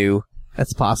textbooks with new...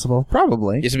 That's possible.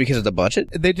 Probably. Is it because of the budget?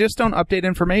 They just don't update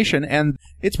information, and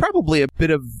it's probably a bit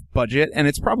of budget, and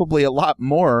it's probably a lot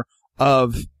more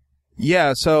of,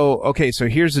 so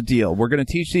here's the deal. We're going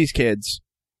to teach these kids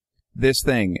this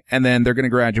thing, and then they're going to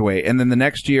graduate, and then the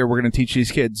next year we're going to teach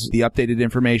these kids the updated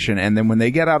information, and then when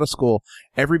they get out of school,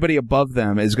 everybody above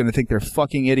them is going to think they're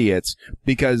fucking idiots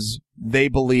because they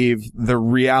believe the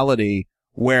reality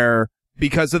where,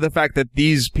 because of the fact that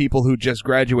these people who just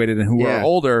graduated and who are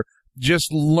older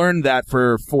just learned that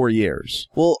for 4 years.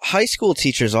 Well, high school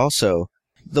teachers also,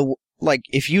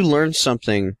 if you learn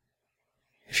something,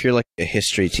 if you're like a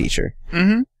history teacher,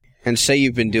 Mm-hmm. and say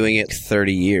you've been doing it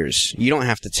 30 years, you don't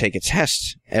have to take a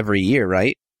test every year,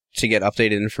 right? To get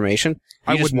updated information.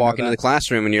 I You just wouldn't know walk into that. the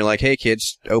classroom and you're like, hey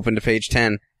kids, open to page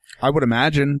 10. I would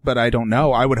imagine, but I don't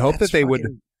know. I would hope That's that they would.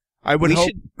 fucking- I would we hope.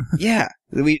 should-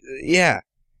 yeah.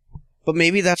 But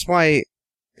maybe that's why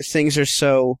things are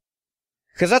so...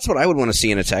 Because that's what I would want to see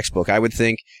in a textbook. I would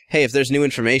think, hey, if there's new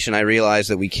information, I realize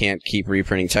that we can't keep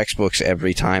reprinting textbooks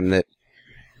every time that,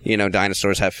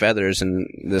 dinosaurs have feathers and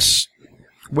this...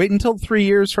 Wait until 3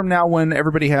 years from now when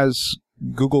everybody has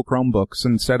Google Chromebooks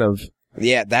instead of,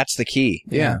 Yeah, that's the key.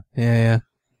 Yeah.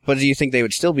 But do you think they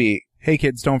would still be... hey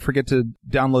kids, don't forget to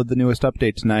download the newest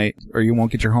update tonight or you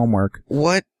won't get your homework.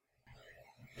 What?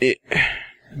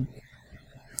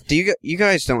 Do you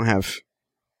guys don't have...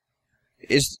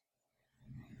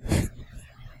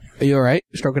 Are you alright?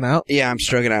 Stroking out? Yeah, I'm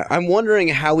struggling out. I'm wondering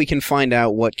how we can find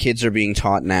out what kids are being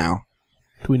taught now.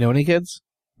 Do we know any kids?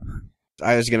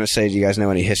 I was going to say, do you guys know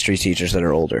any history teachers that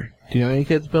are older? Do you know any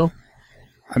kids, Bill?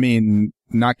 I mean,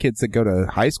 not kids that go to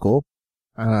high school.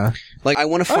 I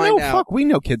want to Oh, find no, out... fuck, we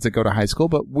know kids that go to high school,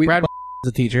 but we... Brad is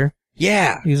a teacher.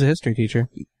 Yeah! He's a history teacher.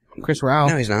 Chris Rao.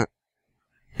 No, he's not.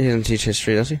 He doesn't teach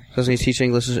history, does he? Doesn't he teach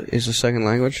English as a second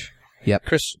language? Yep.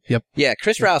 Chris. Yep. Yeah,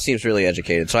 Chris Rao seems really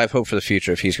educated, so I have hope for the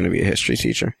future if he's going to be a history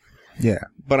teacher. Yeah.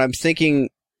 But I'm thinking,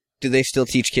 do they still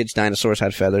teach kids dinosaurs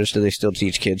had feathers? Do they still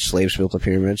teach kids slaves built the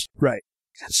pyramids? Right.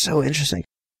 That's so interesting.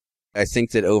 I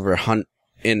think that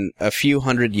in a few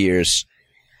hundred years,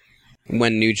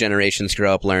 when new generations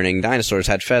grow up learning dinosaurs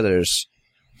had feathers,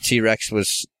 T-Rex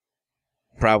was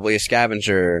probably a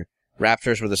scavenger,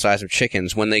 raptors were the size of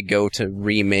chickens. When they go to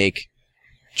remake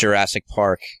Jurassic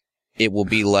Park, it will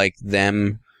be like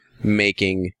them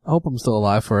making I hope I'm still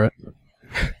alive for it.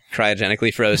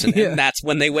 cryogenically frozen, Yeah. and that's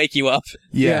when they wake you up.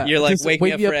 Yeah. You're like, Just wake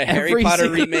me up for a Harry every Potter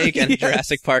single- remake and a Yes.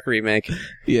 Jurassic Park remake.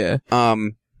 Yeah.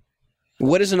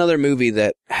 What is another movie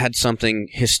that had something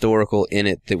historical in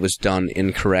it that was done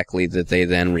incorrectly that they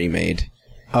then remade?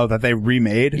 Oh, that they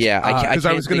remade? Yeah, I Because I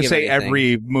can't was going to think of say anything.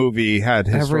 every movie had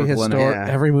historical in it. Yeah.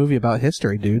 Every movie about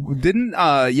history, dude.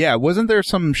 Wasn't there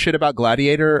some shit about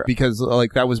Gladiator? Because,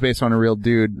 that was based on a real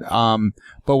dude.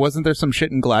 But wasn't there some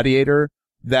shit in Gladiator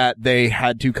that they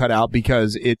had to cut out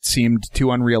because it seemed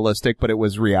too unrealistic, but it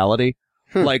was reality?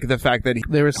 Like the fact that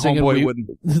They were singing. Homeboy wouldn't.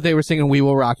 They were singing "We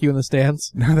Will Rock You" in the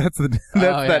stands. No, that's that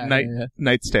yeah, yeah.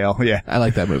 Knight's Tale. Yeah. I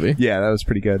like that movie. Yeah, that was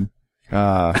pretty good.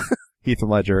 Heath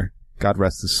Ledger. God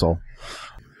rest his soul.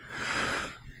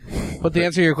 But to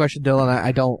answer your question, Dylan,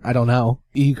 I don't know.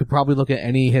 You could probably look at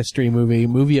any history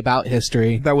movie about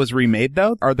history. That was remade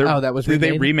though? Are there? Oh, that was Did they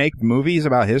remade? remake movies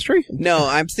about history? No,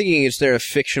 I'm thinking, is there a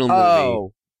fictional movie?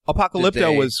 Oh, Apocalypto Did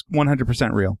they- was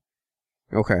 100% real.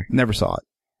 Okay, Never saw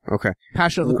it. okay.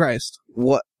 Passion of the Christ.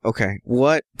 What? Okay,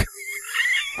 what?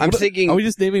 I'm thinking... Are we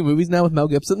just naming movies now with Mel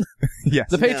Gibson? Yes.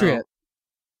 The Patriot.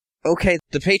 Okay,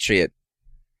 The Patriot.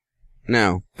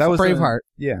 No. That was Braveheart.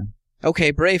 Yeah.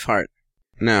 Okay, Braveheart.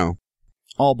 No.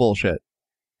 All bullshit.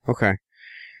 Okay.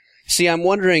 See, I'm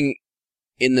wondering,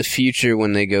 in the future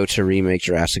when they go to remake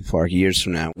Jurassic Park years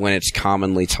from now, when it's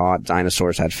commonly taught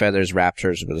dinosaurs had feathers,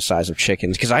 raptors were the size of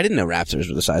chickens, because I didn't know raptors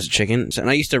were the size of chickens, and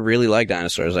I used to really like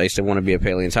dinosaurs. I used to want to be a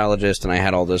paleontologist, and I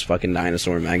had all those fucking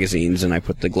dinosaur magazines, and I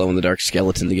put the glow-in-the-dark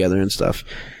skeleton together and stuff.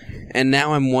 And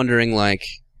now I'm wondering,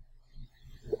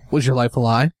 Was your life a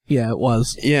lie? Yeah, it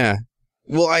was. yeah.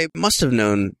 Well, I must have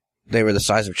known they were the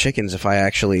size of chickens if I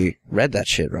actually read that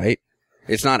shit, right?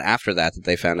 It's not after that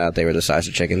they found out they were the size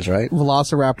of chickens, right?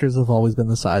 Velociraptors have always been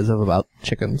the size of about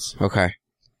chickens. Okay.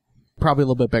 Probably a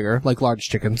little bit bigger, like large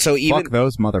chickens. So Fuck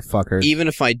those motherfuckers. even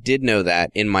if I did know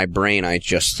that, in my brain, I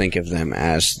just think of them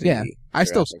as the Yeah, I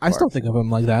still Jurassic think of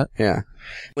them like that. Yeah.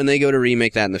 When they go to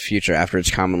remake that in the future, after it's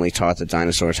commonly taught that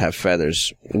dinosaurs have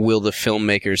feathers, will the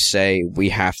filmmakers say we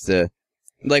have to...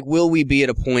 Like, will we be at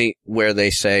a point where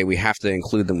they say we have to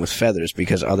include them with feathers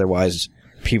because otherwise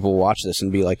people watch this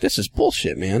and be like, this is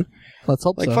bullshit, man. Let's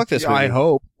hope Like, so. fuck this movie. I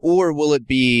hope. Or will it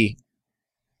be...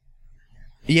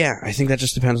 Yeah, I think that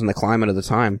just depends on the climate of the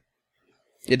time.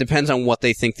 It depends on what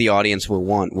they think the audience will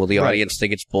want. Will the Right. audience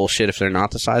think it's bullshit if they're not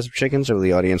the size of chickens, or will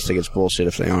the audience think it's bullshit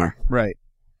if they are? Right.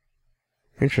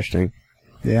 Interesting.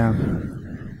 Yeah.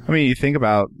 I mean, you think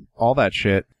about all that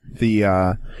shit.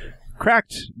 The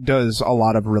Cracked does a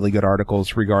lot of really good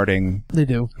articles regarding They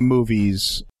do.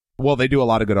 movies. Well, they do a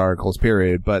lot of good articles,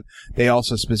 period, but they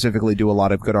also specifically do a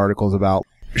lot of good articles about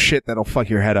shit that'll fuck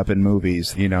your head up in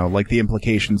movies, you know, like the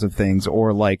implications of things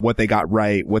or like what they got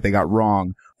right, what they got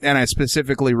wrong. And I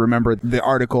specifically remember the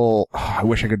article, I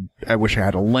wish I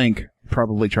had a link,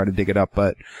 probably try to dig it up,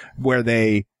 but where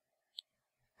they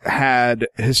had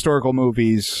historical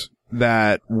movies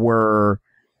that were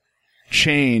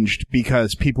changed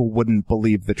because people wouldn't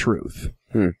believe the truth.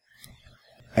 And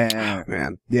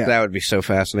Man, yeah. that would be so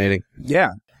fascinating. yeah,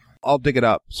 I'll dig it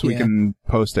up so we Yeah. can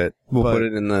post it. We'll But put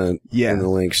it in the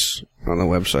links on the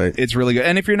website. it's really good.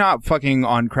 And if you're not fucking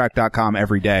on crack.com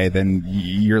every day, then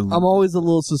you're... I'm always a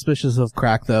little suspicious of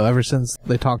Crack, though, ever since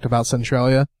they talked about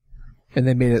Centralia, and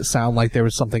they made it sound like there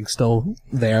was something still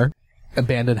there,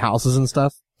 abandoned houses and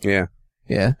stuff. Yeah.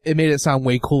 Yeah. It made it sound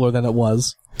way cooler than it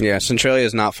was. Yeah, Centralia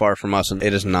is not far from us, and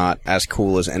it is not as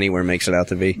cool as Anywhere makes it out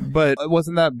to be. But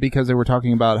wasn't that because they were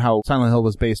talking about how Silent Hill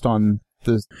was based on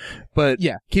this? But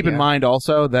Yeah, keep in yeah. mind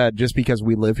also that just because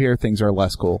we live here, things are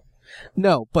less cool.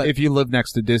 No, but If you live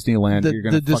next to Disneyland, you're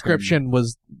gonna the description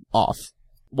was off.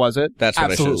 Was it? That's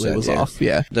what Absolutely I should have was said. Yeah. off,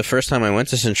 yeah. The first time I went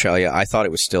to Centralia, I thought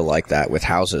it was still like that with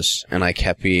houses, and I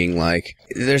kept being like,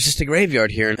 there's just a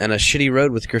graveyard here and a shitty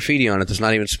road with graffiti on it that's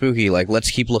not even spooky, like,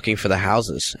 let's keep looking for the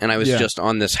houses. And I was Yeah. just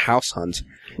on this house hunt,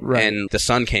 Right. and the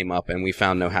sun came up and we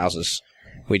found no houses.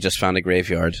 We just found a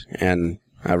graveyard and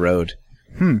a road.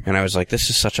 And I was like, this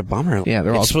is such a bummer. Yeah,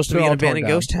 they're it's all- supposed to they're be an all torn abandoned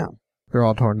down. ghost town. They're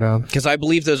all torn down. Because I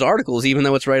believe those articles, even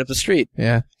though it's right up the street.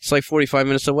 Yeah. It's like 45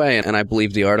 minutes away, and I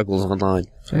believe the articles online.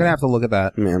 I'm gonna have to look at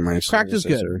that. Man, my Cracked is sinuses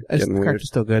good. are getting weird. Cracked is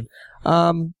still good.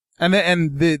 And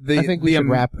the I think we the should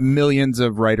wrap. millions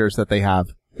of writers that they have,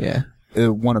 Yeah.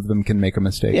 one of them can make a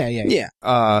mistake. Yeah, yeah. Yeah.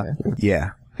 Yeah.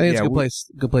 I think it's Yeah, a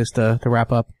good place to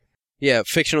wrap up. Yeah,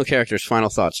 fictional characters. Final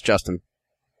thoughts, Justin.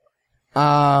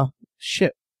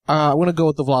 Shit. I'm gonna go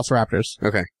with the Velociraptors.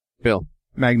 Okay. Bill.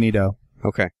 Magneto.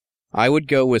 Okay. I would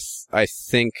go with, I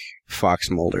think, Fox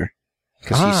Mulder.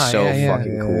 Because he's so yeah, yeah.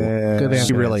 fucking cool. Good He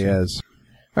answer. really is.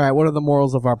 Alright, what are the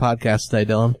morals of our podcast today,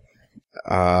 Dylan?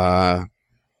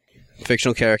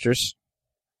 Fictional characters.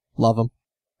 Love them.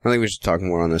 I think we should talk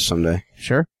more on this someday.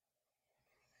 Sure.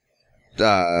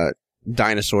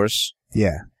 Dinosaurs.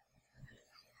 Yeah.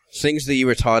 Things that you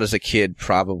were taught as a kid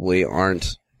probably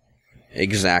aren't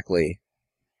exactly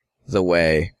the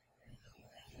way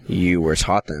you were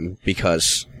taught them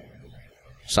because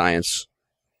science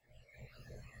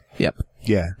Yep.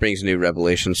 Yeah. brings new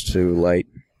revelations to light.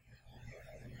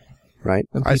 Right?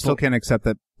 And I still can't accept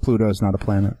that Pluto's not a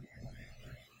planet.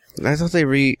 I thought they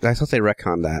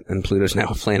retconned that and Pluto's now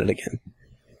a planet again.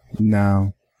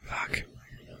 No. Fuck.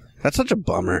 That's such a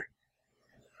bummer.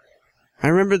 I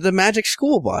remember the Magic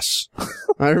School Bus.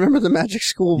 I remember the Magic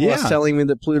School Bus Yeah. telling me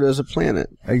that Pluto's a planet.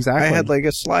 Exactly. I had like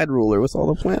a slide ruler with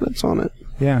all the planets on it.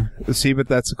 Yeah. See, but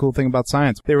that's the cool thing about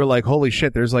science. They were like, holy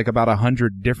shit, there's like about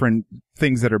 100 different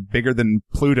things that are bigger than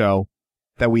Pluto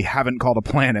that we haven't called a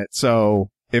planet. So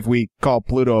if we call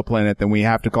Pluto a planet, then we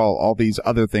have to call all these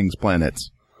other things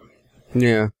planets.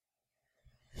 Yeah.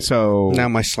 So Now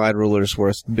my slide ruler's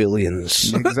worth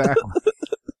billions. exactly.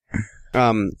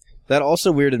 That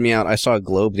also weirded me out. I saw a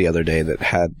globe the other day that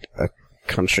had a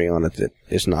country on it that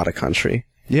is not a country.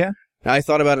 Yeah. I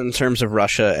thought about it in terms of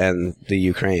Russia and the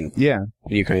Ukraine. Yeah.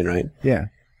 The Ukraine, right? Yeah.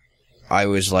 I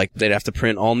was like, they'd have to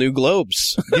print all new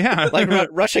globes. Yeah. Like,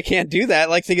 Russia can't do that.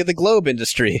 Like, think of the globe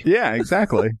industry. Yeah,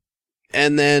 exactly.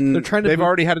 And then They're trying to They've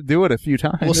already had to do it a few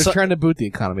times. Well, They're trying to boot the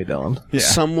economy, Dylan. Yeah.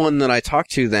 someone that I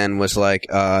talked to then was like,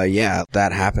 yeah,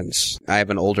 that happens. I have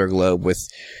an older globe with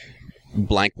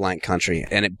blank country,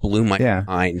 and it blew my Yeah.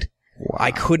 mind. Wow.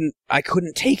 I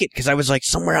couldn't take it because I was like,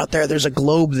 somewhere out there's a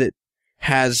globe that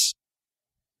has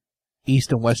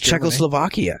East and West Germany.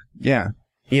 Czechoslovakia, Yeah.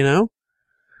 you know?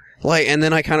 Like, and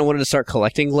then I kind of wanted to start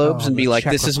collecting globes Oh, and be the like,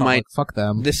 Czech this is Republic, fuck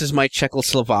them. this is my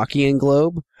Czechoslovakian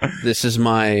globe. This is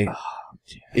my,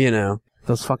 you know.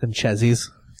 Those fucking Chezzies.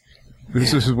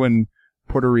 This is when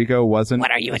Puerto Rico wasn't. What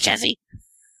are you, a Chezzy?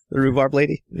 The rhubarb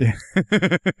lady? Yeah.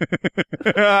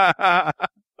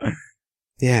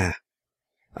 Yeah.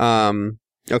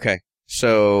 Okay.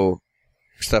 So,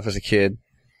 stuff as a kid.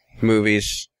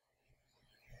 Movies.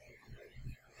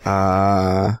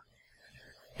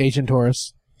 Agent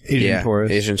Taurus. Asian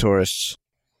tourists. Asian tourists.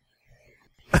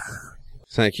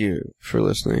 Thank you for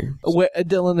listening.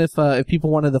 Dylan, if people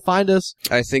wanted to find us,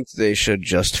 I think they should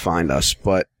just find us,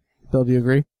 but Bill, do you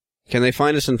agree? can they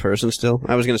find us in person still?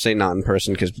 I was going to say not in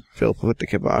person because Phil put the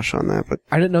kibosh on that, but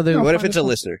I didn't know they. what would if find it's us a on-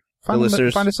 listener? Find, the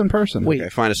listeners. find us in person. Wait. Okay,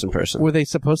 find us in person. Were they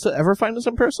supposed to ever find us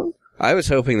in person? I was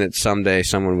hoping that someday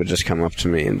someone would just come up to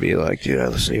me and be like, dude, I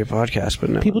listen to your podcast, but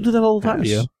no. People do that all the time to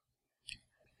you.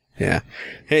 Yeah.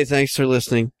 Hey, thanks for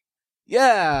listening.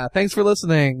 Yeah, thanks for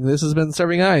listening. This has been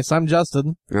Serving Ice. I'm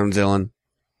Justin. I'm Dylan.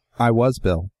 I was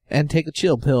Bill. And take a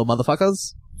chill pill,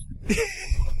 motherfuckers.